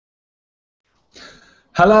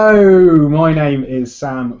Hello, my name is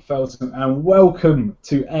Sam Felton, and welcome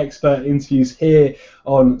to Expert Interviews here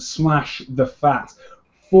on Smash the Fat.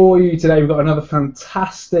 For you today, we've got another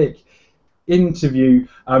fantastic interview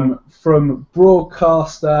from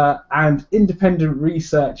broadcaster and independent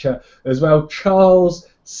researcher as well, Charles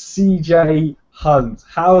CJ Hunt.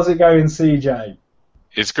 How's it going, CJ?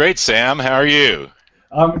 It's great, Sam. How are you?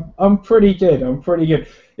 I'm pretty good. I'm pretty good.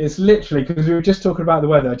 It's literally because we were just talking about the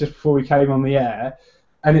weather just before we came on the air,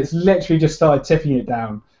 and it's literally just started tipping it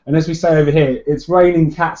down. And as we say over here, it's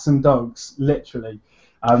raining cats and dogs, literally.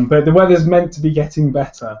 But the weather's meant to be getting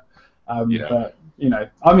better. Yeah. But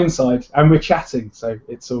I'm inside and we're chatting, so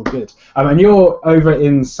it's all good. And you're over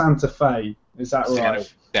in Santa Fe, is that Santa,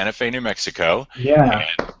 right? Santa Fe, New Mexico, Yeah.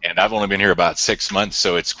 and I've only been here about 6 months,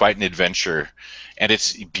 so it's quite an adventure, and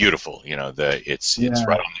it's beautiful. It's right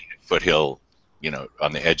Yeah. on the foothill,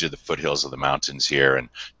 on the edge of the foothills of the mountains here, and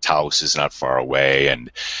Taos is not far away,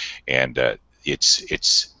 and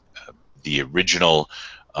it's the original,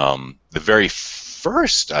 the very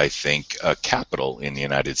first, I think, capital in the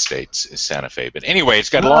United States is Santa Fe. But anyway, it's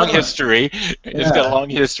got a long Ah, history. It's got a yeah. long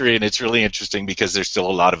history, and it's really interesting because there's still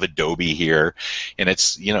a lot of adobe here, and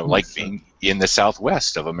it's like being in the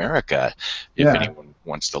Southwest of America. If Yeah. anyone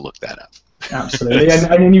wants to look that up. Absolutely, and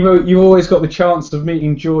then you've always got the chance of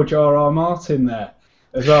meeting George R. R. Martin there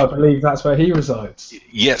as well. I believe that's where he resides.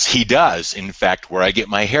 Yes, he does. In fact, where I get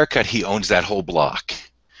my haircut, he owns that whole block.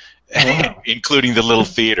 Oh, wow. Including the little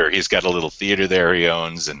theater. He's got a little theater there he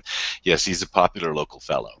owns, and yes, he's a popular local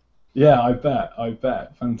fellow. Yeah, I bet. No,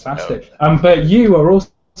 Fantastic. But you are also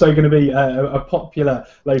going to be a popular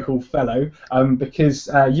local fellow because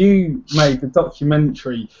you made the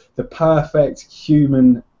documentary "The Perfect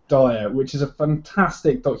Human Diet," which is a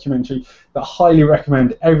fantastic documentary that I highly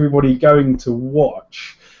recommend everybody going to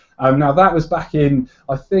watch. Now that was back in,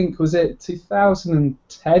 I think, was it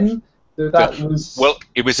 2010? That was. well,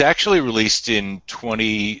 it was actually released in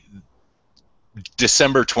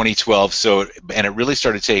December 2012, and it really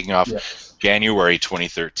started taking off Yes. January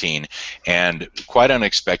 2013, and quite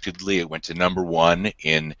unexpectedly, it went to #1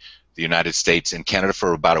 in the United States and Canada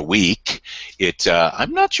for about a week.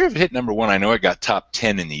 I'm not sure if it hit #1. I know it got top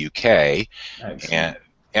 10 in the UK, Excellent.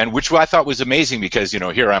 and which I thought was amazing because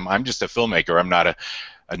here I'm just a filmmaker. I'm not a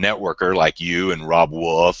networker like you and Rob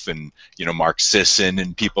Wolf and Mark Sisson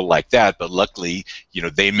and people like that. But luckily,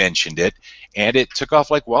 they mentioned it, and it took off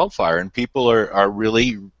like wildfire, and people are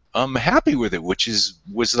really happy with it, which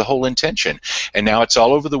was the whole intention. And now it's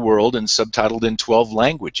all over the world and subtitled in 12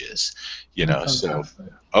 languages. So Fantastic.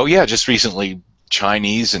 oh yeah, just recently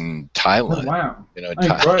Chinese and Oh, Thailand. wow.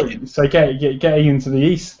 Oh, great. So getting into the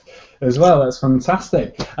East as well, that's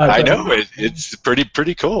fantastic. I know it's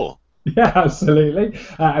pretty cool. Yeah, absolutely.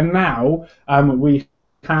 And now we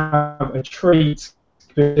have a treat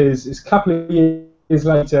because it's a couple of years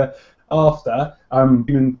later after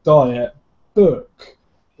Human Diet book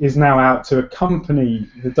is now out to accompany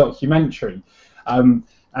the documentary.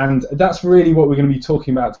 And that's really what we're going to be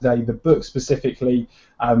talking about today, the book specifically,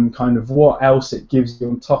 kind of what else it gives you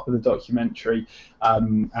on top of the documentary,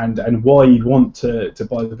 and why you'd want to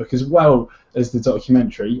buy the book as well as the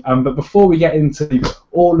documentary. But before we get into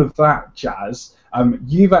all of that jazz,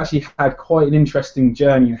 you've actually had quite an interesting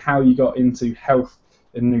journey in how you got into health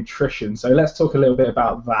and nutrition. So let's talk a little bit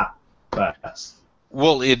about that first.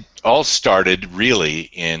 Well, it all started really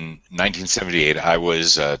in 1978. I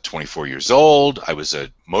was 24 years old. I was a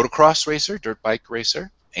motocross racer, dirt bike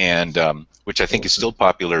racer, and which I think is Awesome. still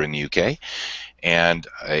popular in the UK. And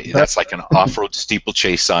that's like an off-road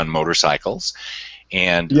steeplechase on motorcycles.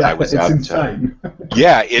 And I Yeah, was it's out. insane.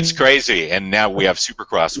 Yeah, it's crazy. And now we have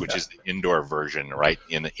Supercross, which is the indoor version, right,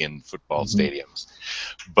 in football Mhm. stadiums.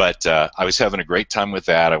 But I was having a great time with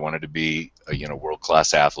that. I wanted to be a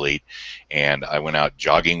world-class athlete, and I went out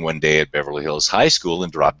jogging one day at Beverly Hills High School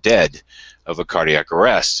and dropped dead of a cardiac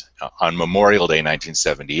arrest on Memorial Day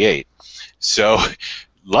 1978. So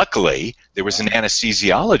luckily, there was an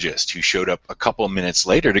anesthesiologist who showed up a couple of minutes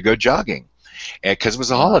later to go jogging because it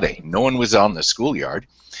was a Wow. holiday. No one was on the schoolyard.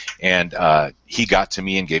 And he got to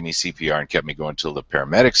me and gave me CPR and kept me going until the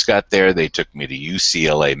paramedics got there. They took me to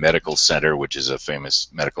UCLA Medical Center, which is a famous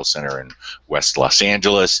medical center in West Los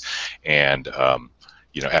Angeles. And,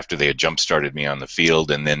 after they had jump-started me on the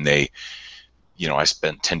field, and then I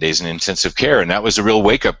spent 10 days in intensive care. And that was a real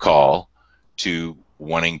wake-up call to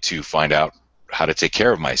wanting to find out how to take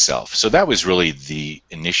care of myself. So that was really the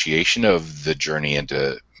initiation of the journey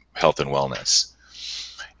into health and wellness.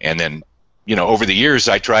 And then over the years,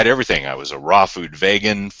 I tried everything. I was a raw food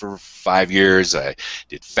vegan for 5 years. I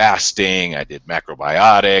did fasting. I did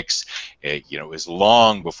macrobiotics. It was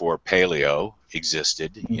long before paleo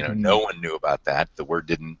existed. No one knew about that. The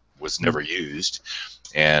word was never used.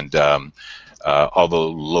 And although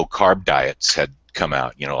low-carb diets had come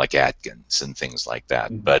out, like Atkins and things like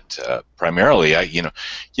that. But primarily, and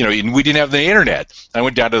we didn't have the internet. I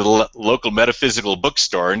went down to the local metaphysical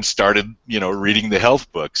bookstore and started, reading the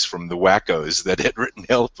health books from the wackos that had written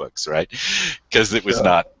health books, right? Because it was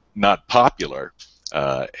not popular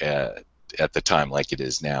at the time like it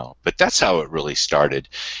is now. But that's how it really started.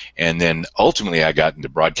 And then ultimately, I got into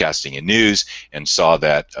broadcasting and news and saw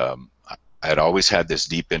that I had always had this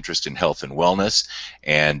deep interest in health and wellness,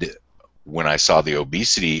 and when I saw the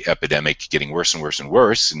obesity epidemic getting worse and worse and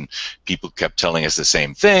worse, and people kept telling us the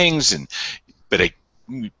same things, but it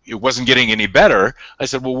wasn't getting any better, I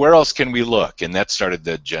said, well, where else can we look? And that started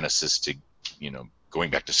the genesis to,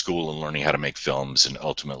 going back to school and learning how to make films and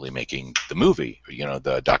ultimately making the movie,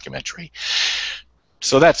 the documentary.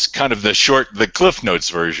 So that's kind of the Cliff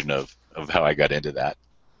Notes version of how I got into that.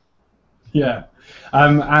 Yeah.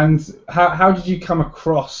 And how did you come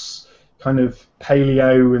across kind of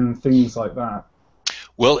paleo and things like that?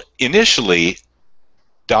 Well, initially,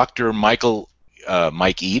 Dr. Mike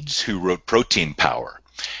Eads, who wrote Protein Power,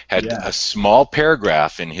 had a small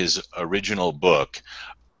paragraph in his original book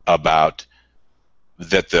about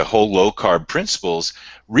that the whole low-carb principles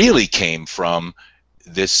really came from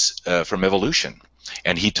from evolution.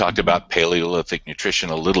 And he talked about Paleolithic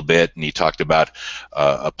nutrition a little bit, and he talked about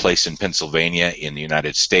a place in Pennsylvania in the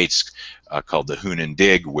United States called the Hunan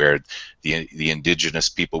Dig, where the indigenous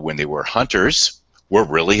people, when they were hunters, were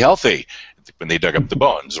really healthy when they dug up the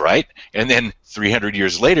bones, right? And then 300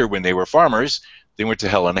 years later, when they were farmers, they went to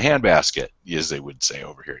hell in a handbasket, as they would say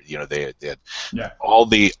over here. They had all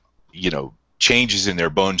the changes in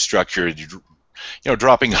their bone structure,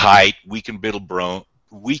 dropping height, weak and brittle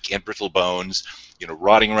bones,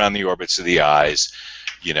 rotting around the orbits of the eyes,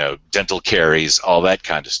 dental caries, all that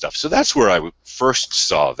kind of stuff. So that's where I first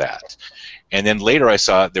saw that. And then later I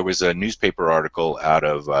saw there was a newspaper article out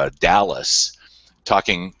of Dallas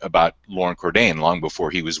talking about Loren Cordain long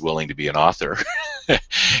before he was willing to be an author.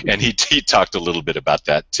 And he talked a little bit about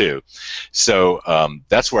that too. So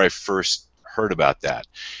that's where I first heard about that.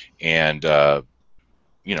 And, and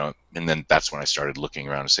then that's when I started looking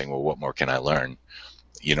around and saying, well, what more can I learn?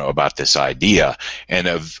 About this idea. And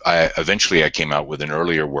eventually I came out with an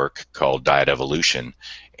earlier work called Diet Evolution,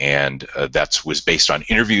 and that was based on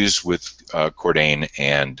interviews with Cordain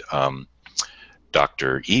and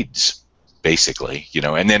Dr. Eads, basically.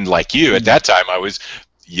 And then like you, at that time I was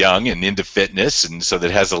young and into fitness, and so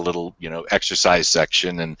that has a little, exercise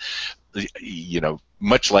section, and,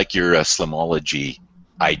 much like your Slimology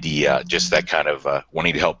idea, just that kind of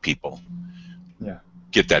wanting to help people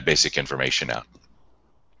get that basic information out.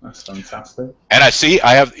 That's fantastic. And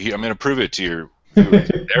I'm going to prove it to your viewers.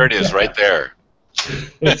 There it is, right there.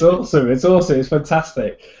 It's awesome. It's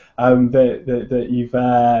fantastic that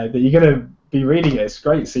you're going to be reading it. It's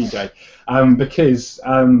great, CJ. Because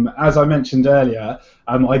as I mentioned earlier,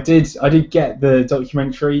 I did get the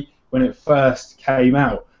documentary when it first came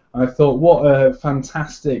out. And I thought, what a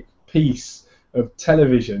fantastic piece of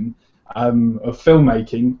television, of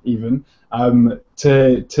filmmaking, even.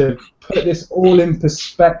 To put this all in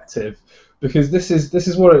perspective, because this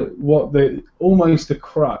is what the almost the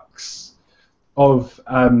crux of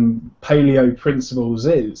paleo principles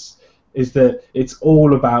is that it's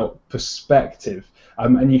all about perspective,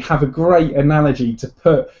 and you have a great analogy to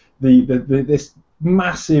put this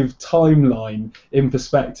massive timeline in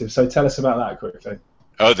perspective. So tell us about that quickly.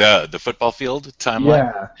 Oh, the football field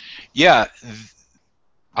timeline. Yeah.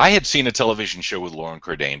 I had seen a television show with Loren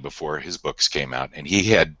Cordain before his books came out, and he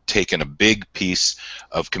had taken a big piece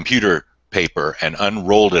of computer paper and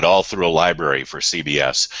unrolled it all through a library for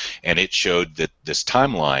CBS, and it showed that this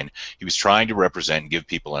timeline he was trying to represent and give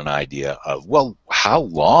people an idea of, well, how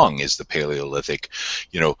long is the Paleolithic,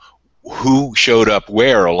 who showed up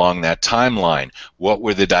where along that timeline, what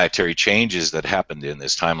were the dietary changes that happened in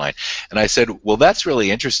this timeline. And I said, well, that's really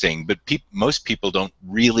interesting, but most people don't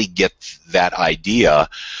really get that idea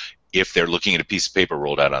if they're looking at a piece of paper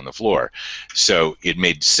rolled out on the floor. So it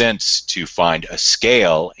made sense to find a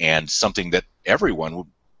scale and something that everyone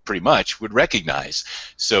pretty much would recognize.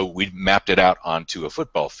 So we mapped it out onto a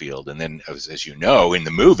football field, and then as you know, in the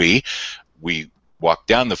movie, we walked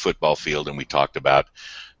down the football field and we talked about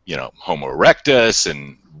Homo erectus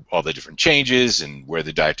and all the different changes and where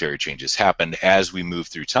the dietary changes happened as we move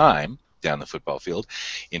through time down the football field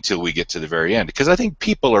until we get to the very end. Because I think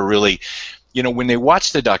people are really, you know, when they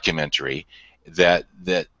watch the documentary, that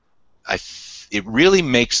it really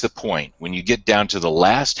makes the point when you get down to the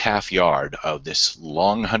last half yard of this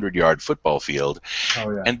long 100-yard football field,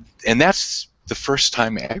 Oh yeah. and that's the first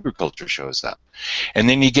time agriculture shows up. And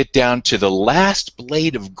then you get down to the last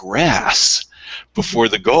blade of grass before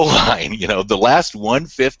the goal line, you know, the last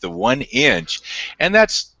 1/5 of 1 inch, and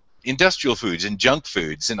that's industrial foods and junk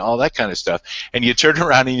foods and all that kind of stuff. And you turn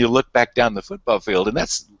around and you look back down the football field, and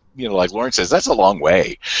that's, you know, like Lauren says, that's a long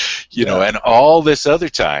way, you know. And all this other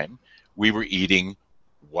time we were eating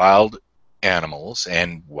wild animals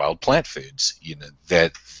and wild plant foods, you know,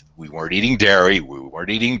 that we weren't eating dairy, we weren't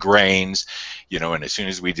eating grains, you know, and as soon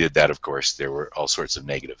as we did that, of course, there were all sorts of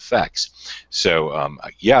negative effects. So,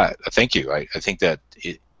 yeah, thank you. I think that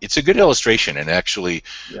it's a good illustration, and actually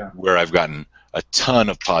where I've gotten a ton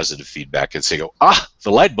of positive feedback and say,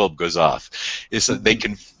 the light bulb goes off, is that they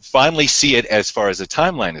can finally see it as far as the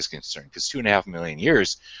timeline is concerned, because 2.5 million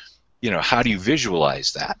years, you know, how do you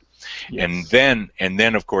visualize that? Yes. And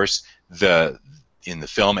then of course, in the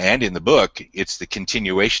film and in the book, it's the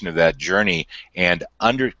continuation of that journey and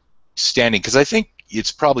understanding, because I think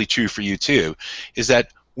it's probably true for you too, is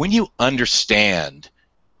that when you understand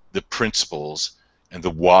the principles and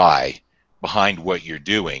the why behind what you're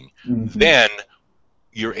doing, then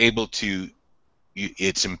you're able to,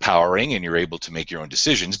 it's empowering, and you're able to make your own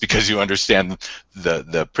decisions because you understand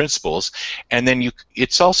the principles, and then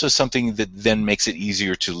it's also something that then makes it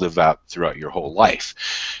easier to live out throughout your whole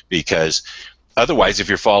life, because otherwise, if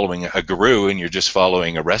you're following a guru and you're just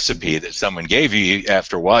following a recipe that someone gave you,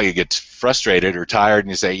 after a while you get frustrated or tired and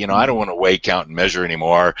you say, you know, I don't want to weigh, count, and measure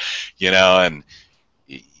anymore, you know, and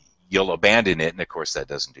you'll abandon it, and of course that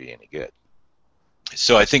doesn't do you any good.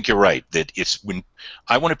 So I think you're right, that it's when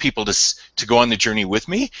I wanted people to go on the journey with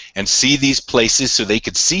me and see these places so they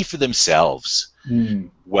could see for themselves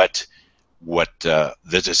what the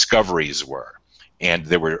discoveries were. And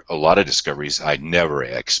there were a lot of discoveries I never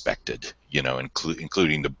expected, you know,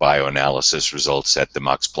 including the bioanalysis results at the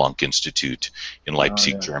Max Planck Institute in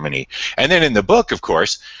Leipzig, Germany. And then in the book, of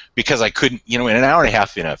course, because I couldn't, you know, in an hour and a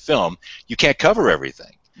half in a film, you can't cover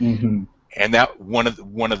everything. And that one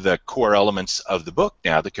of the core elements of the book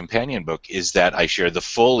now, the companion book, is that I share the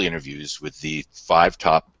full interviews with the 5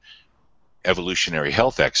 top evolutionary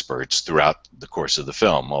health experts throughout the course of the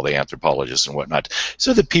film, all the anthropologists and whatnot,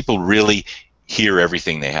 so that people really hear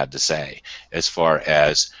everything they had to say as far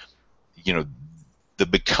as, you know, the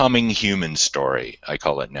becoming human story, I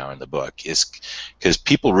call it now in the book, is because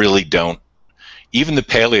people really don't, even the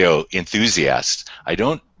paleo enthusiasts, I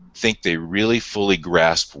don't think they really fully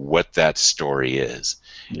grasp what that story is.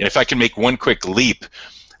 And if I can make one quick leap,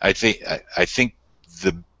 I think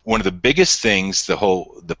one of the biggest things, the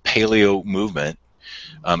paleo movement,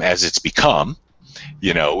 as it's become,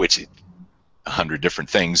 you know, which 100 different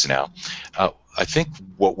things now, I think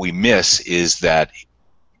what we miss is that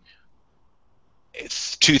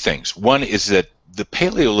it's 2 things. One is that the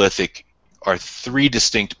Paleolithic are 3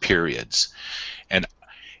 distinct periods, and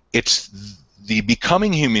it's the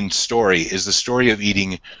becoming human story is the story of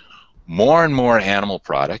eating more and more animal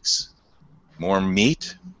products, more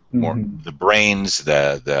meat, more the brains,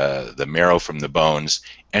 the marrow from the bones,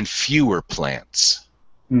 and fewer plants.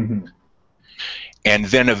 And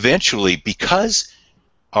then eventually, because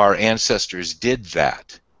our ancestors did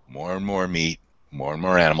that, more and more meat, more and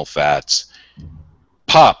more animal fats,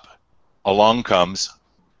 along comes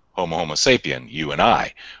Homo sapien, you and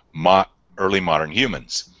I, early modern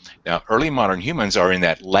humans. Now, early modern humans are in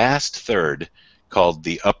that last third called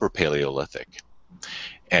the Upper Paleolithic,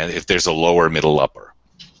 and if there's a lower, middle, upper.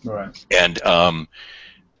 Right. And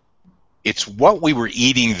it's what we were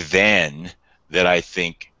eating then that I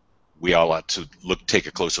think we all ought to take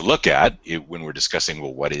a closer look at when we're discussing,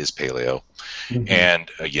 well, what is paleo?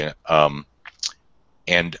 And again,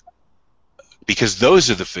 and because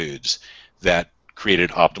those are the foods that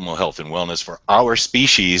created optimal health and wellness for our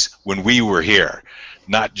species when we were here.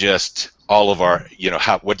 Not just all of our, you know,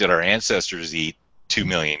 what did our ancestors eat 2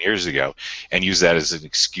 million years ago, and use that as an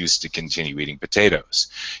excuse to continue eating potatoes.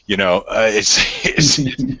 You know, it's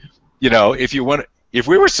you know, if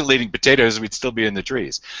we were still eating potatoes, we'd still be in the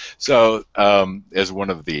trees. So, as one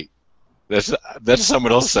of the, that's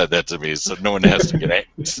someone else said that to me, so no one has to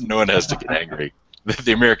get angry.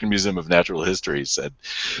 The American Museum of Natural History said,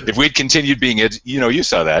 if we'd continued being, you know, you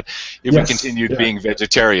saw that, if we continued being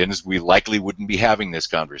vegetarians, we likely wouldn't be having this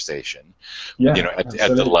conversation. You know, at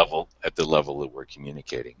the level that we're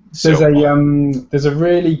communicating. There's a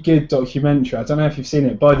really good documentary, I don't know if you've seen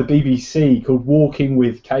it, by the BBC called Walking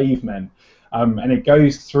with Cavemen, and it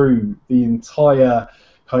goes through the entire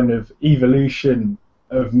kind of evolution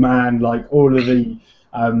of man, like all of the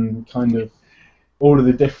kind of all of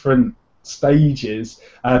the different stages,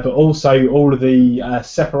 but also all of the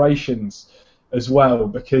separations as well,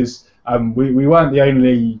 because we weren't the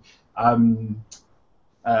only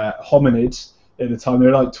hominids at the time.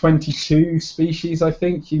 There were like 22 species, I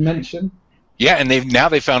think you mentioned. Yeah, and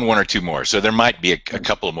they found one or two more, so there might be a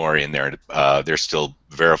couple more in there. They're still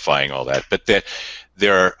verifying all that, but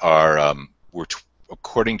there are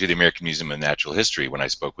according to the American Museum of Natural History, when I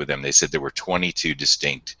spoke with them, they said there were 22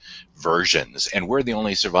 distinct versions, and we're the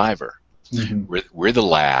only survivor. Mm-hmm. We're the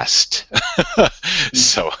last.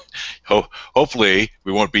 So hopefully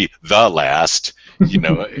we won't be the last.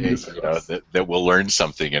 That we'll learn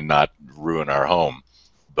something and not ruin our home.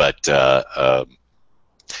 But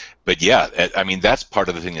yeah, I mean, that's part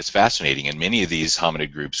of the thing that's fascinating. And many of these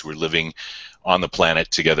hominid groups were living on the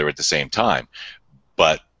planet together at the same time.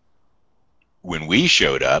 But when we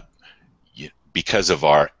showed up, because of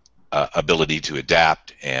our ability to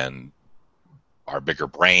adapt and our bigger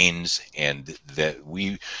brains, and that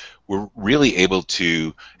we were really able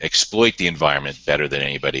to exploit the environment better than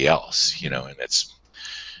anybody else, and that's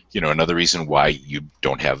another reason why you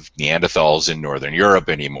don't have Neanderthals in Northern Europe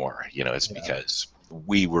anymore. It's because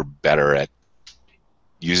we were better at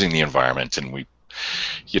using the environment, and we,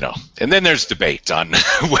 and then there's debate on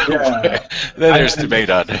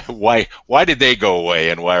why did they go away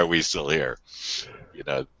and why are we still here?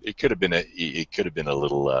 It could have been a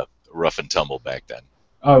little rough and tumble back then.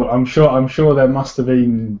 Oh, I'm sure there must have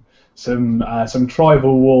been some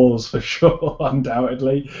tribal wars for sure,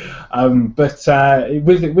 undoubtedly. But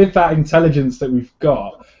with that intelligence that we've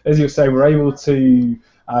got, as you say, we're able to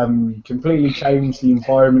completely change the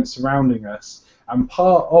environment surrounding us. And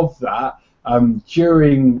part of that,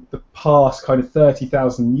 during the past kind of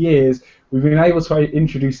 30,000 years, we've been able to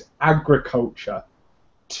introduce agriculture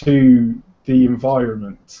to the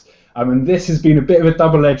environment. And this has been a bit of a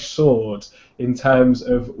double-edged sword in terms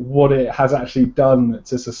of what it has actually done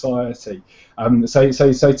to society.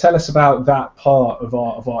 So tell us about that part of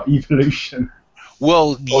our evolution.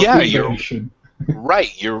 Well, yeah, evolution.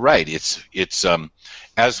 You're right. It's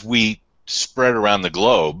as we spread around the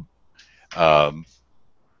globe,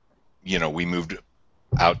 we moved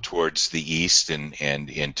out towards the east and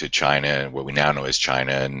into China, what we now know as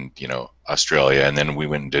China, and Australia, and then we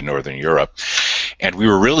went into Northern Europe, and we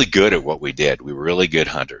were really good at what we did. We were really good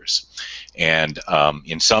hunters, and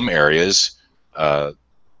in some areas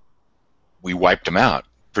we wiped them out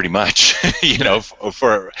pretty much.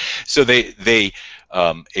 So they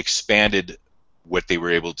expanded what they were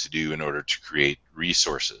able to do in order to create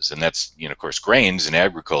resources, and that's of course grains and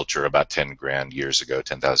agriculture about 10,000 years ago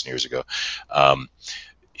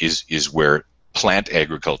is where plant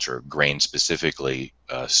agriculture, grain specifically,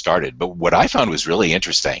 started. But what I found was really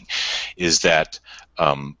interesting is that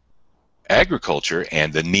agriculture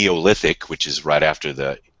and the Neolithic, which is right after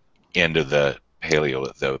the end of the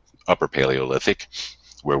Upper Paleolithic,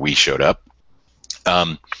 where we showed up,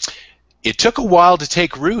 it took a while to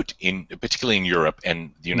take root, particularly in Europe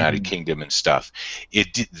and the United Kingdom and stuff.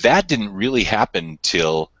 That didn't really happen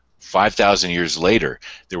till 5,000 years later.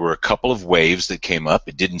 There were a couple of waves that came up.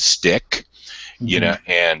 It didn't stick,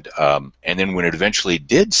 and then when it eventually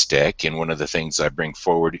did stick, and one of the things I bring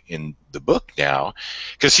forward in the book now,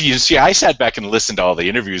 because you see, I sat back and listened to all the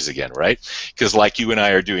interviews again, right? Because like you and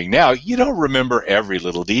I are doing now, you don't remember every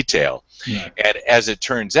little detail. Yeah. And as it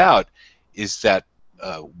turns out, is that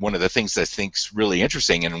one of the things that I think's really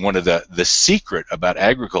interesting, and one of the secret about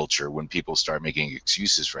agriculture, when people start making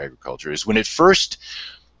excuses for agriculture, is when it first,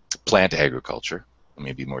 plant agriculture, let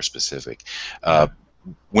me be more specific,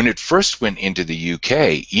 when it first went into the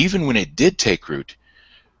UK, even when it did take root,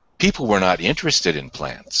 people were not interested in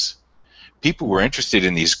plants. People were interested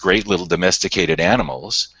in these great little domesticated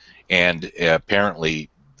animals, and apparently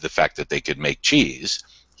the fact that they could make cheese,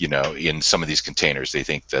 in some of these containers. They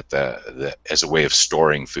think that as a way of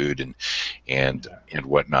storing food and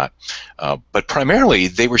whatnot. But primarily,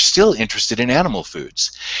 they were still interested in animal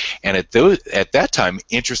foods. And at that time,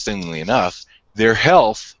 interestingly enough, their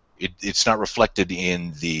health, it's not reflected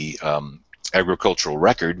in the agricultural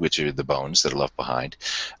record, which are the bones that are left behind.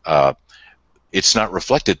 It's not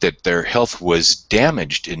reflected that their health was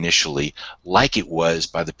damaged initially like it was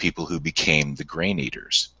by the people who became the grain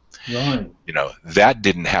eaters. Right. That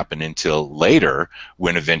didn't happen until later,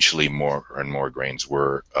 when eventually more and more grains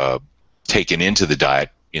were taken into the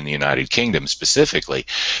diet in the United Kingdom specifically.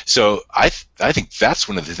 So I think that's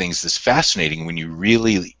one of the things that's fascinating when you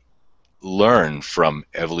really learn from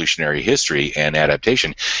evolutionary history and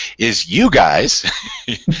adaptation, is you guys,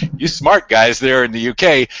 you smart guys there in the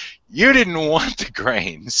UK, You didn't want the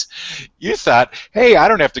grains. You thought, hey, I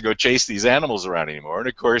don't have to go chase these animals around anymore. And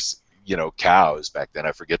of course, you know, cows back then,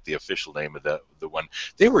 I forget the official name of the one,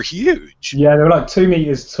 they were huge. Yeah, they were like 2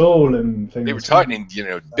 meters tall and They were things. talking, you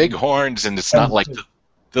know, big horns, and it's not like Um,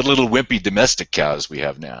 the little wimpy domestic cows we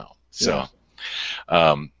have now. yeah.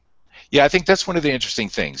 So, yeah, I think that's one of the interesting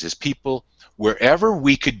things is people, wherever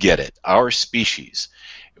we could get it, our species,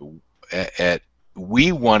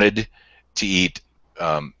 we wanted to eat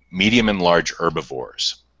medium and large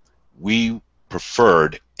herbivores. We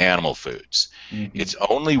preferred animal foods. Mm-hmm. It's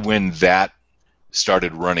only when that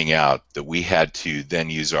started running out that we had to then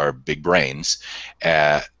use our big brains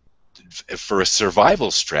for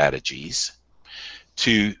survival strategies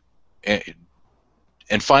to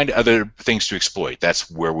and find other things to exploit.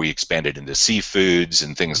 That's where we expanded into seafoods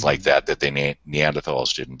and things like that that the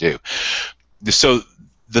Neanderthals didn't do. So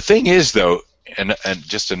the thing is, though, and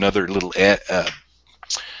just another little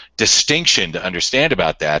distinction to understand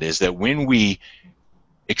about that is that when we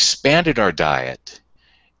expanded our diet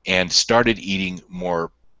and started eating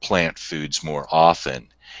more plant foods more often,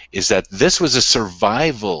 is that this was a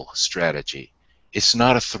survival strategy. It's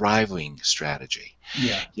not a thriving strategy.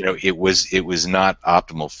 Yeah. You know, it was not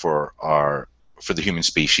optimal for the human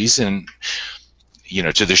species, and you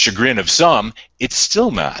know, to the chagrin of some, it's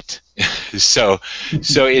still not. so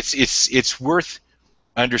it's worth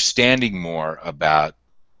understanding more about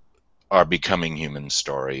our becoming human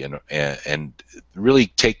story, and really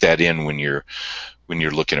take that in when you're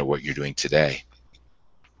looking at what you're doing today.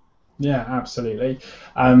 Yeah, absolutely.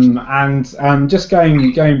 And just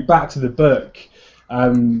going back to the book,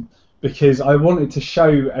 because I wanted to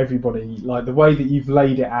show everybody like the way that you've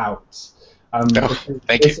laid it out.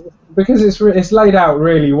 Thank you. Because it's laid out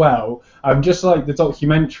really well. Just like the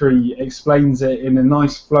documentary explains it in a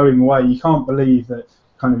nice flowing way. You can't believe that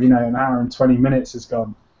kind of, you know, an hour and 20 minutes has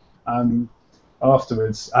gone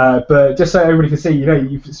afterwards. But just so everybody can see, you know,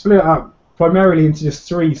 you've split it up primarily into just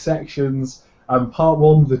 3 sections. Part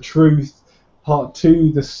 1, the truth. Part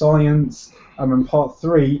 2, the science. And part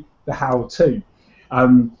 3, the how-to.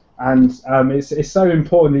 It's so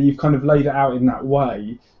important that you've kind of laid it out in that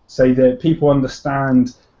way, so that people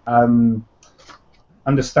understand,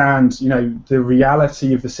 you know, the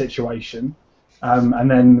reality of the situation,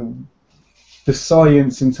 and then the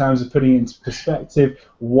science in terms of putting it into perspective,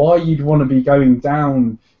 why you'd want to be going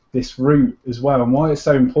down this route as well, and why it's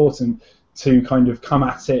so important to kind of come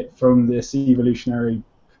at it from this evolutionary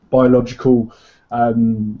biological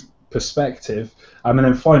perspective, and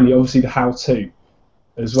then finally, obviously, the how-to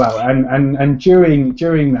as well. And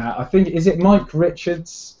during that, I think, is it Mike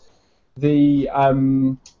Richards, the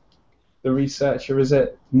researcher? Is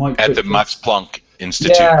it Mike at Richards? The Max Planck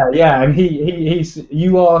Institute? Yeah, and he's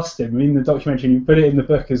you asked him in the documentary, you put it in the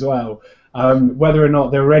book as well, whether or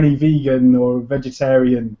not there were any vegan or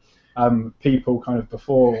vegetarian people kind of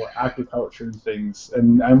before agriculture and things,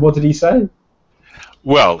 and what did he say?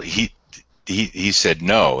 Well, he said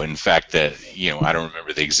no. In fact, that, you know, I don't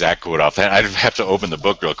remember the exact quote offhand. I'd have to open the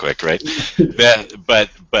book real quick, right? but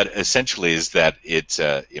essentially is that it's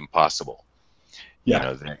impossible.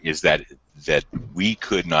 Yeah. You know, is that we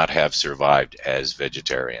could not have survived as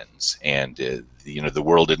vegetarians, and you know, the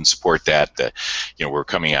world didn't support that. You know, we're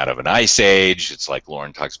coming out of an ice age. It's like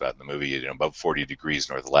Lauren talks about in the movie. You know, above 40 degrees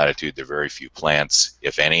north latitude, there are very few plants,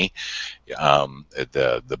 if any.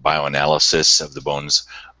 The bioanalysis of the bones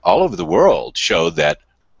all over the world show that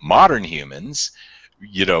modern humans,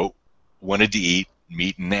 you know, wanted to eat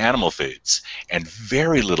meat and animal foods and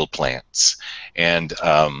very little plants. And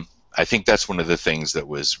I think that's one of the things that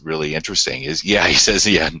was really interesting is, yeah, he says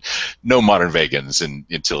he had no modern vegans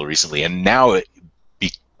until recently. And now,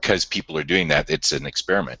 because people are doing that, it's an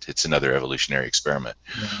experiment. It's another evolutionary experiment.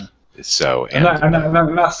 Yeah. So, and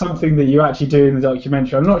that's something that you actually do in the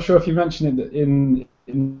documentary. I'm not sure if you mentioned it in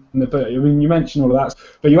the book. I mean, you mentioned all of that,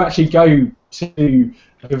 but you actually go to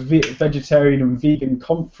like a vegetarian and vegan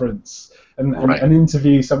conference and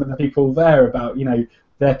interview some of the people there about, you know,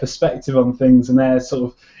 their perspective on things, and they're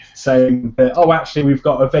sort of saying that, oh, actually, we've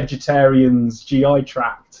got a vegetarian's GI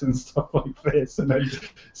tract and stuff like this, and then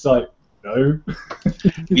it's like, no.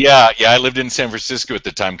 yeah, I lived in San Francisco at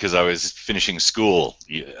the time because I was finishing school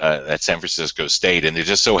at San Francisco State, and it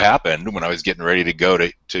just so happened when I was getting ready to go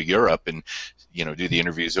to Europe and, you know, do the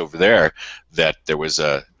interviews over there, that there was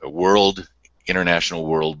a international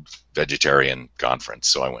world vegetarian conference.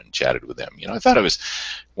 So I went and chatted with them. You know, I thought it was,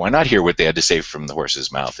 why not hear what they had to say from the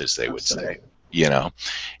horse's mouth, as they would say. You know,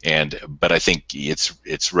 but I think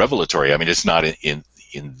it's revelatory. I mean, it's not in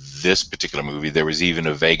this particular movie. There was even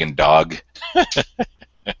a vegan dog.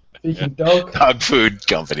 Speaking dog. Dog food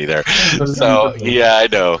company there. So Unbelievable. yeah, I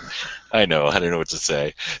know. I don't know what to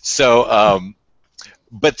say. So,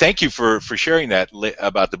 but thank you for sharing that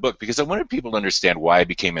about the book, because I wanted people to understand why I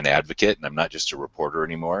became an advocate, and I'm not just a reporter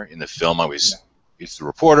anymore. In the film, I was it's the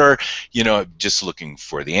reporter, just looking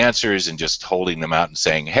for the answers and just holding them out and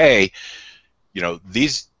saying, hey,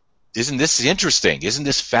 isn't this interesting? Isn't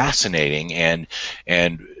this fascinating? And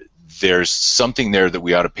there's something there that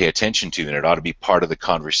we ought to pay attention to, and it ought to be part of the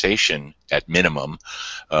conversation at minimum,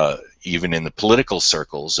 even in the political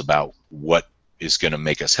circles, about what is going to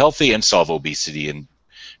make us healthy and solve obesity and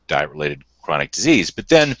diet-related chronic disease. But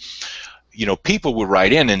then, people would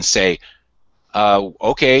write in and say,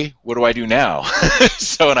 okay, what do I do now?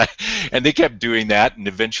 And they kept doing that, and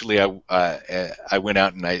eventually I went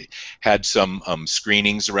out and I had some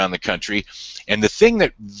screenings around the country. And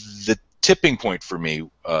the tipping point for me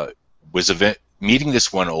was meeting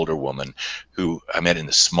this one older woman who I met in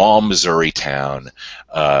a small Missouri town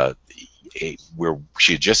where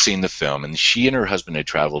she had just seen the film, and she and her husband had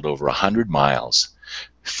traveled over 100 miles,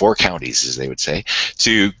 4 counties, as they would say,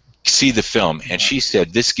 to see the film. And she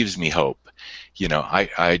said, this gives me hope.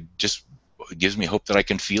 I just gives me hope that I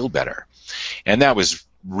can feel better. And that was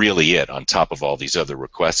really it, on top of all these other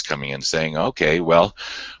requests coming in saying, okay, well,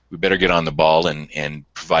 we better get on the ball and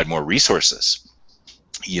provide more resources,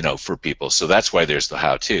 for people. So that's why there's the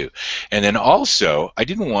how-to. And then also, I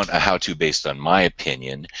didn't want a how-to based on my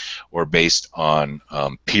opinion or based on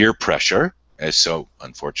peer pressure, as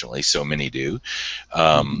unfortunately so many do.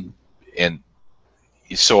 And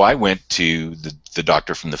so I went to the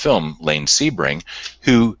doctor from the film, Lane Sebring,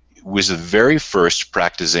 who was the very first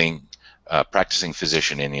practicing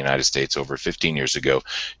physician in the United States over 15 years ago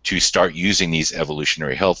to start using these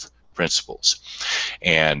evolutionary health principles.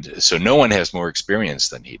 And so no one has more experience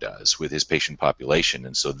than he does with his patient population,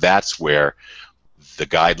 and so that's where the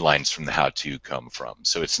guidelines from the how-to come from.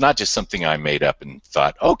 So it's not just something I made up and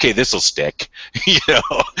thought, okay, this will stick, and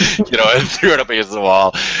threw it up against the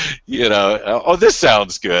wall, oh, this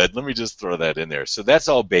sounds good, let me just throw that in there. So that's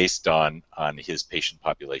all based on his patient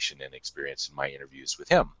population and experience in my interviews with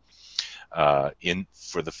him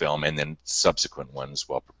for the film, and then subsequent ones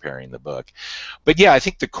while preparing the book. But yeah, I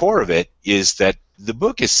think the core of it is that the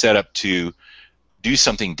book is set up to do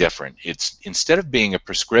something different. It's, instead of being a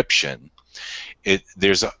prescription,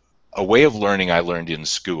 there's a way of learning I learned in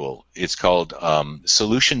school. It's called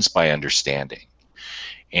solutions by understanding.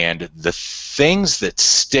 And the things that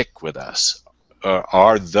stick with us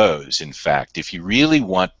are those, in fact, if you really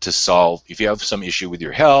want to solve, if you have some issue with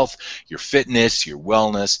your health, your fitness, your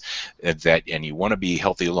wellness, and you want to be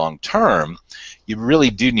healthy long term, you really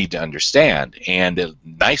do need to understand. And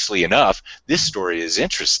nicely enough, this story is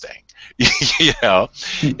interesting,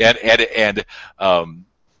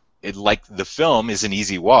 like the film is an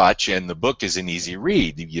easy watch and the book is an easy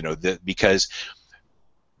read, because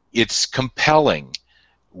it's compelling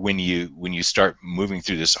when you start moving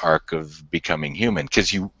through this arc of becoming human,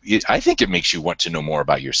 because I think it makes you want to know more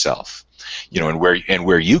about yourself, and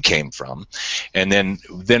where you came from, and then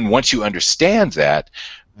once you understand that,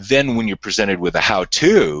 then when you're presented with a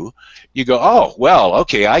how-to, you go, oh, well,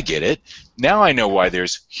 okay, I get it. Now I know why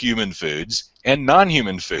there's human foods and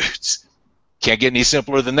non-human foods. Can't get any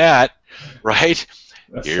simpler than that, right?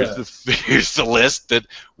 Here's the list that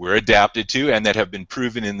we're adapted to and that have been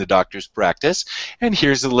proven in the doctor's practice, and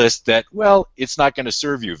here's a list that, well, it's not going to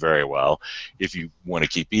serve you very well if you want to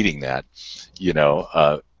keep eating that,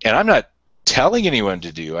 and I'm not telling anyone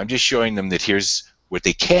to do. I'm just showing them that here's what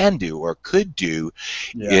they can do or could do,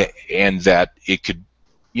 and that it could,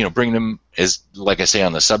 bring them, as like I say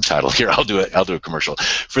on the subtitle here, I'll do a commercial,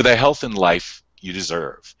 for the health and life you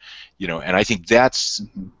deserve, and I think that's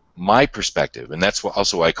my perspective, and that's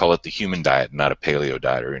also why I call it the human diet, not a paleo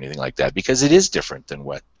diet or anything like that, because it is different than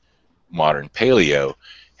what modern paleo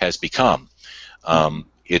has become. I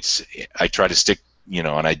try to stick, and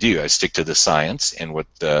I stick to the science and what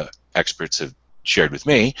the experts have shared with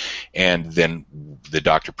me, and then the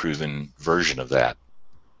doctor-proven version of that.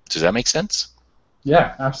 Does that make sense?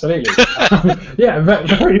 Yeah, absolutely. Yeah,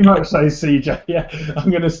 very much so, CJ. Yeah,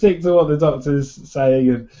 I'm going to stick to what the doctor's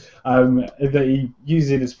saying, and that he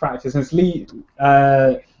uses in his practice. And it's Lee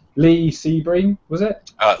Sebring, was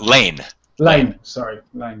it? Lane. Sorry,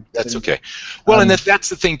 Lane. That's okay. Well, and that's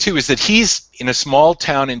the thing too, is that he's in a small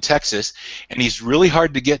town in Texas, and he's really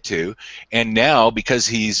hard to get to. And now, because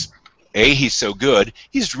he's so good,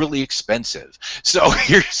 he's really expensive. So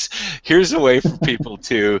here's a way for people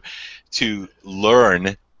to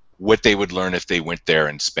learn what they would learn if they went there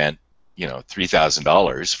and spent,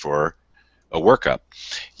 $3,000 for a workup.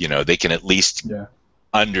 They can at least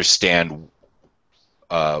understand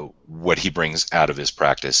what he brings out of his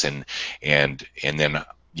practice, and then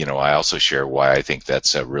I also share why I think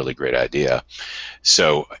that's a really great idea.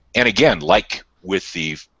 So, and again, like with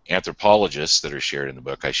the anthropologists that are shared in the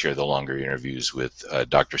book, I share the longer interviews with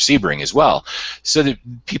Dr. Sebring as well, so that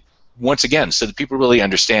people, once again, so that people really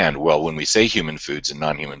understand, well, when we say human foods and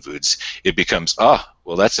non-human foods, it becomes,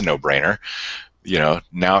 well, that's a no-brainer.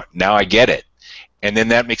 Now I get it. And then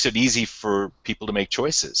that makes it easy for people to make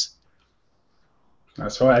choices.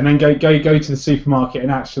 That's right. And then go to the supermarket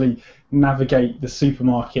and actually navigate the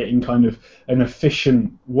supermarket in kind of an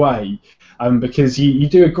efficient way, because you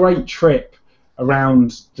do a great trip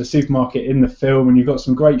around the supermarket in the film, and you've got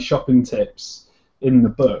some great shopping tips in the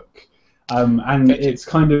book. And it's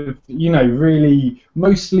kind of, really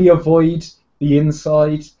mostly avoid the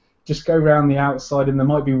inside, just go around the outside, and there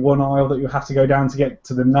might be one aisle that you'll have to go down to get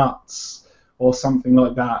to the nuts or something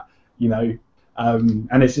like that, and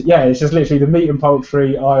it's just literally the meat and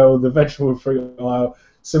poultry aisle, the vegetable and fruit aisle,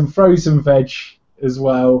 some frozen veg as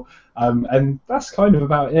well, and that's kind of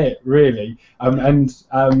about it, really. I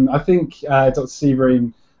think Dr.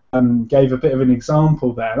 Sebring gave a bit of an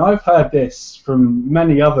example there, and I've heard this from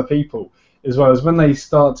many other people as well, as when they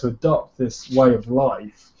start to adopt this way of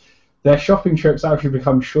life, their shopping trips actually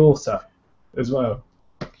become shorter as well.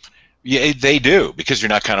 Yeah, they do, because you're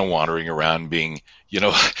not kind of wandering around being,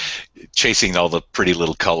 chasing all the pretty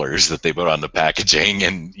little colors that they put on the packaging,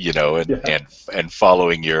 and and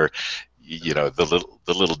following your, the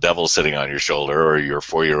little devil sitting on your shoulder, or your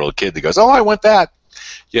 4-year-old kid that goes, oh, I want that.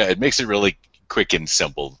 Yeah, it makes it really quick and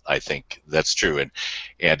simple. I think that's true, and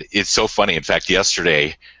it's so funny. In fact, yesterday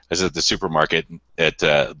I was at the supermarket at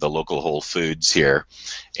the local Whole Foods here,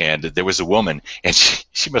 and there was a woman, and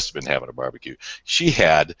she must have been having a barbecue. She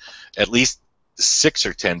had at least 6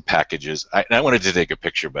 or 10 packages. I wanted to take a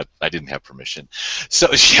picture, but I didn't have permission. So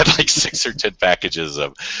she had like 6 or 10 packages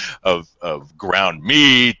of ground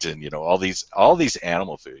meat, and all these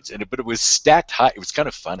animal foods, but it was stacked high. It was kind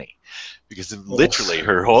of funny, because literally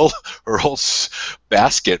her whole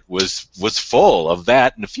basket was full of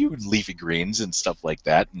that, and a few leafy greens and stuff like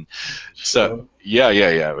that. And so yeah,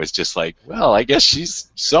 it was just like, well, I guess she's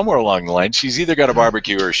somewhere along the line. She's either got a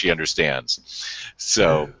barbecue or she understands.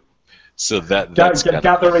 So that's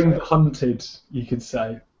gathering the hunted, you could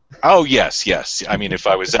say. Oh yes. I mean, if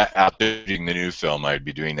I was out doing the new film, I'd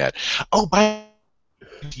be doing that. Oh,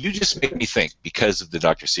 you just make me think, because of the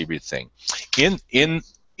Dr. Sebring thing.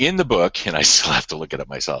 In the book, and I still have to look it up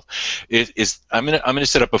myself, I'm gonna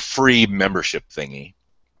set up a free membership thingy,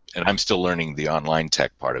 and I'm still learning the online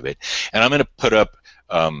tech part of it, and I'm gonna put up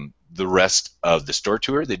the rest of the store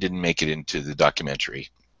tour that didn't make it into the documentary.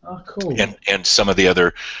 Oh, cool. And some of the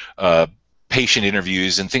other patient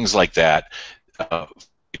interviews and things like that.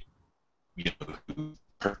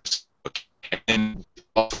 And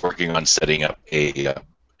also working on setting up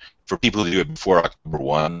for people to do it before October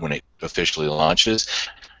 1, when it officially launches.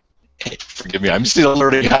 Forgive me, I'm still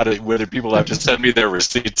learning whether people have to send me their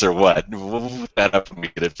receipts or what. We'll put that up and we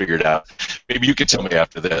get it figured out. Maybe you can tell me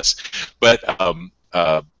after this. But we're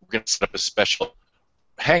going to set up a special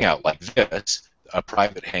hangout like this, a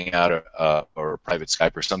private hangout or a private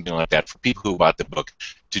Skype or something like that, for people who bought the book,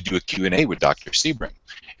 to do a Q&A with Dr. Sebring.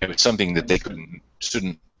 It was something that they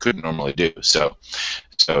couldn't normally do. So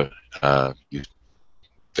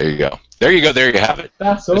there you go. There you have it.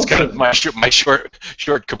 That's awesome. It's kind of my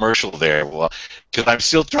short commercial there. Well, because I'm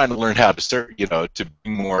still trying to learn how to start, to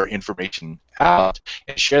bring more information out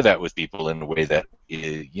and share that with people in a way that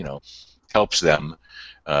helps them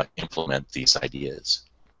implement these ideas.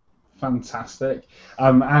 Fantastic.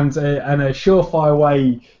 And a surefire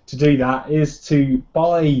way to do that is to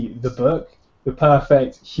buy the book, The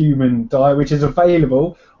Perfect Human Diet, which is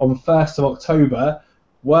available on 1st of October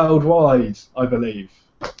worldwide, I believe.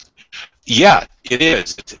 Yeah, it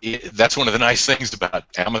is. That's one of the nice things about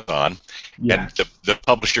Amazon. Yeah. And the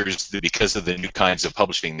publishers, because of the new kinds of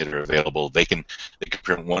publishing that are available, they can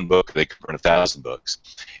print one book, they can print 1,000 books,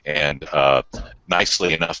 and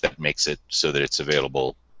nicely enough, that makes it so that it's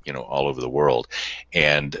available, all over the world.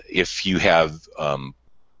 And if you have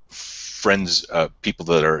friends, people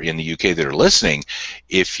that are in the UK that are listening,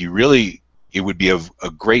 it would be a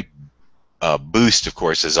great boost, of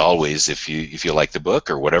course, as always, if you like the book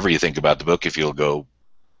or whatever you think about the book, if you'll go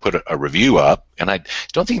put a review up. And I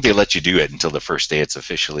don't think they let you do it until the first day it's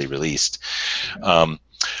officially released.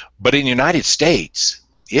 But in the United States,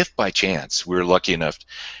 if by chance we're lucky enough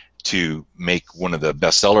to make one of the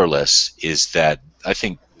bestseller lists, is that I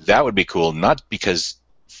think that would be cool, not because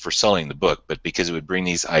for selling the book, but because it would bring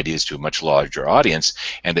these ideas to a much larger audience,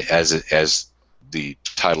 and as the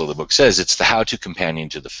title of the book says, it's the how-to companion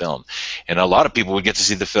to the film. And a lot of people would get to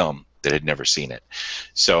see the film that had never seen it.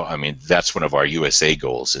 So, I mean, that's one of our USA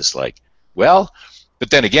goals, is like, well, but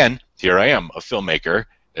then again, here I am, a filmmaker,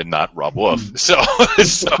 and not Rob Wolf. So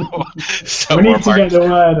we need to get the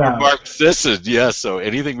word out. Mark Sisson, yeah. So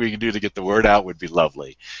anything we can do to get the word out would be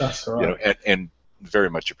lovely. That's right. You know, and very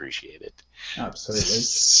much appreciated. Absolutely.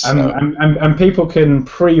 So, and people can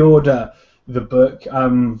pre-order the book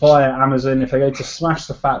via Amazon if they go to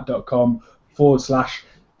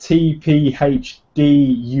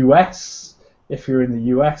smashthefat.com/TPHDUS if you're in the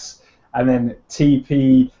US, and then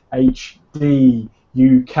TPHD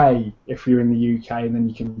UK if you're in the UK, and then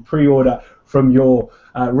you can pre-order from your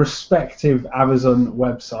respective Amazon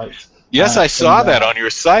website. Yes, I saw that on your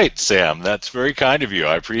site, Sam. That's very kind of you.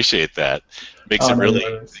 I appreciate that. Makes it really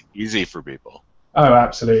easy for people. Oh,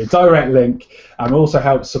 absolutely. Direct link, and also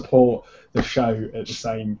helps support the show at the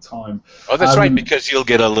same time. Oh, that's right, because you'll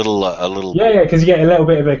get a little. Yeah, because you get a little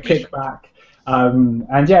bit of a kickback.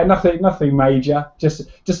 And yeah, nothing major. Just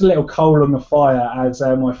a little coal on the fire, as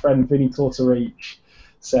my friend Vinny Tortorich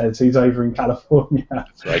says. He's over in California.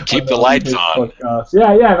 That's right. Keep the lights on. Podcast.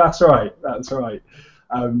 Yeah, that's right.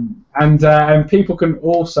 And people can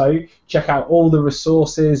also check out all the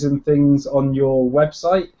resources and things on your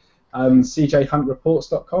website,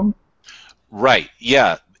 cjhuntreports.com. Right.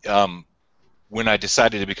 Yeah. When I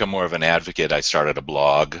decided to become more of an advocate, I started a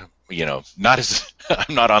blog. You know,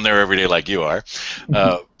 I'm not on there every day like you are,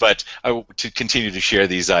 but to continue to share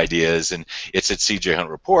these ideas, and it's at CJ Hunt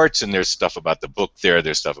Reports, and there's stuff about the book there,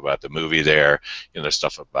 there's stuff about the movie there, you know, there's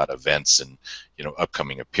stuff about events and, you know,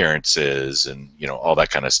 upcoming appearances and, you know, all that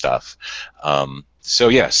kind of stuff. So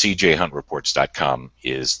yeah, cjhuntreports.com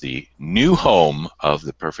is the new home of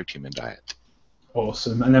the Perfect Human Diet.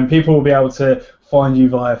 Awesome. And then people will be able to find you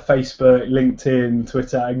via Facebook, LinkedIn,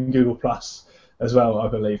 Twitter, and Google Plus as well, I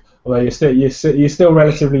believe. Although you're still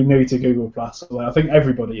relatively new to Google Plus, although I think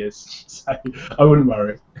everybody is, so I wouldn't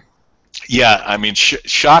worry. Yeah, I mean,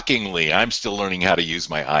 shockingly, I'm still learning how to use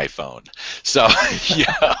my iPhone. So,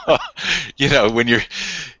 yeah, you know, when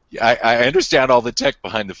I understand all the tech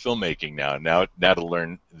behind the filmmaking now. Now to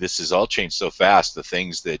learn, this has all changed so fast. The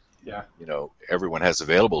things that you know, everyone has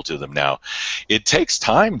available to them now, it takes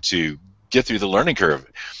time to get through the learning curve.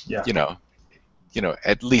 Yeah. You know,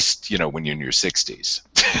 at least, you know, when you're in your 60s.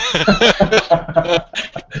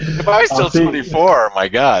 If I was still 24, my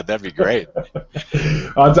God, that'd be great.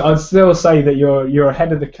 I'd still say that you're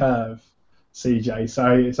ahead of the curve, CJ.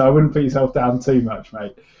 So I wouldn't put yourself down too much,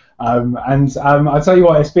 mate. And I tell you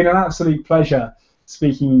what, it's been an absolute pleasure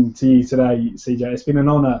speaking to you today, CJ. It's been an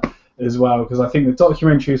honour as well, because I think the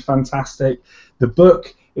documentary is fantastic. The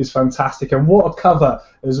book is fantastic, and what a cover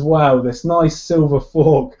as well. This nice silver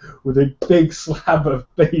fork with a big slab of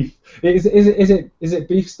beef. Is it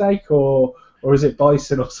beefsteak or is it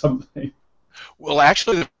bison or something? Well,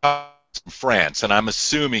 actually, from France, and I'm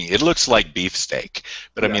assuming it looks like beefsteak,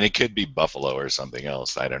 but I mean, it could be buffalo or something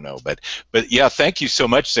else. I don't know, but yeah, thank you so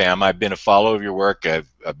much, Sam. I've been a follower of your work.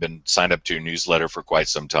 I've been signed up to your newsletter for quite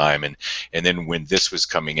some time, and then when this was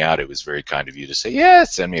coming out, it was very kind of you to say, yeah,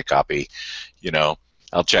 send me a copy. You know,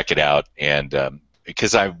 I'll check it out, and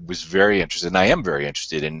because I was very interested, and I am very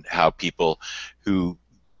interested in how people who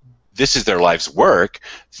this is their life's work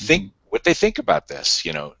think what they think about this,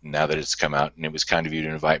 you know, now that it's come out, and it was kind of you to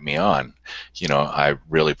invite me on. You know, I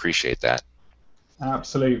really appreciate that.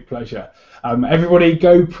 Absolute pleasure. Everybody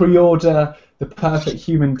go pre-order the Perfect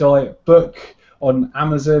Human Diet book on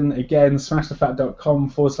Amazon. Again,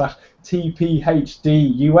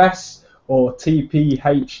 smashthefat.com/TPHDUS or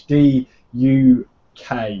TPHDUK.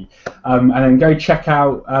 And then go check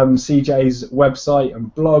out CJ's website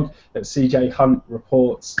and blog at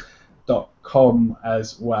cjhuntreports.com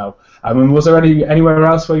as well. And was there anywhere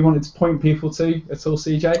else where you wanted to point people to at all,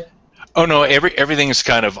 CJ? Oh no, everything is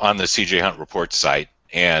kind of on the CJ Hunt Report site,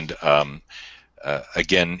 and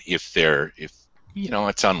again, if you know,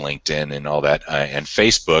 it's on LinkedIn and all that, and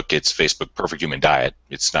Facebook, it's Facebook Perfect Human Diet.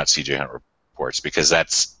 It's not CJ Hunt Reports, because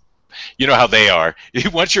that's, you know how they are.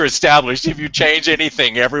 Once you're established, if you change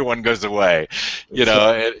anything, everyone goes away. You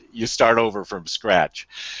know, you start over from scratch.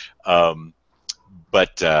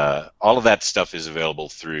 But all of that stuff is available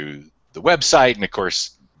through the website, and of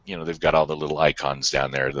course, you know, they've got all the little icons down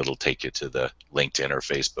there that'll take you to the LinkedIn or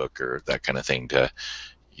Facebook or that kind of thing to,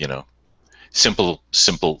 you know, simple,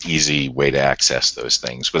 easy way to access those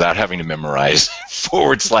things without having to memorize /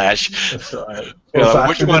 That's right.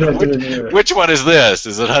 Which one is this?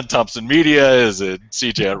 Is it Hunt Thompson Media? Is it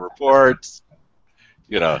CJ Hunt Reports?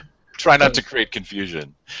 You know, try not to create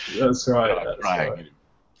confusion. That's right. That's right.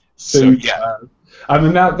 So yeah.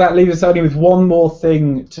 And that leaves us only with one more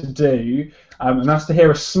thing to do, and that's to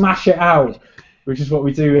hear a smash it out, which is what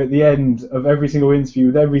we do at the end of every single interview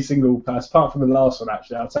with every single person, apart from the last one,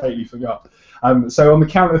 actually. I totally forgot. So on the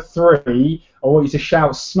count of 3, I want you to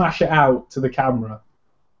shout smash it out to the camera.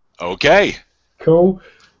 Okay. Cool.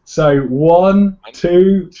 So 1,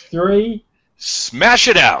 2, 3. Smash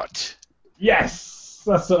it out. Yes,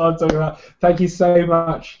 that's what I'm talking about. Thank you so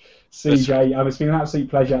much, CJ. Right. It's been an absolute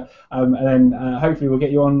pleasure. And then hopefully we'll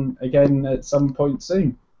get you on again at some point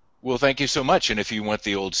soon. Well, thank you so much. And if you want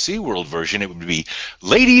the old SeaWorld version, it would be,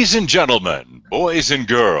 ladies and gentlemen, boys and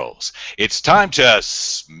girls, it's time to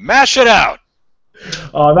smash it out.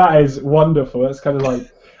 Oh, that is wonderful. That's kind of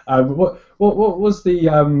like, what was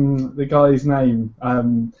the guy's name?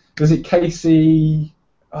 Was it Casey?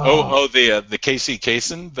 The Casey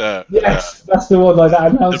Kasem, Yes, that's the one, like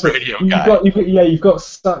that announcer. The radio guy. You've got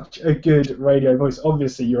such a good radio voice.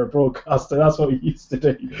 Obviously, you're a broadcaster. That's what you used to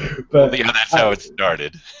do. But yeah, that's how it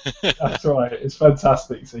started. That's right. It's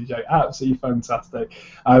fantastic, CJ. Absolutely fantastic.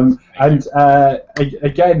 And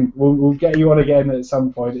again, we'll get you on again at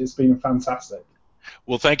some point. It's been fantastic.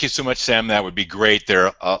 Well, thank you so much, Sam. That would be great.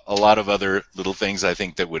 There are a lot of other little things I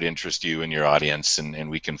think that would interest you and your audience, and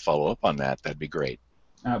we can follow up on that. That'd be great.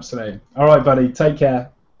 Absolutely. All right, buddy. Take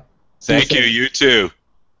care. Thank you. You too.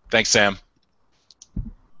 Thanks, Sam.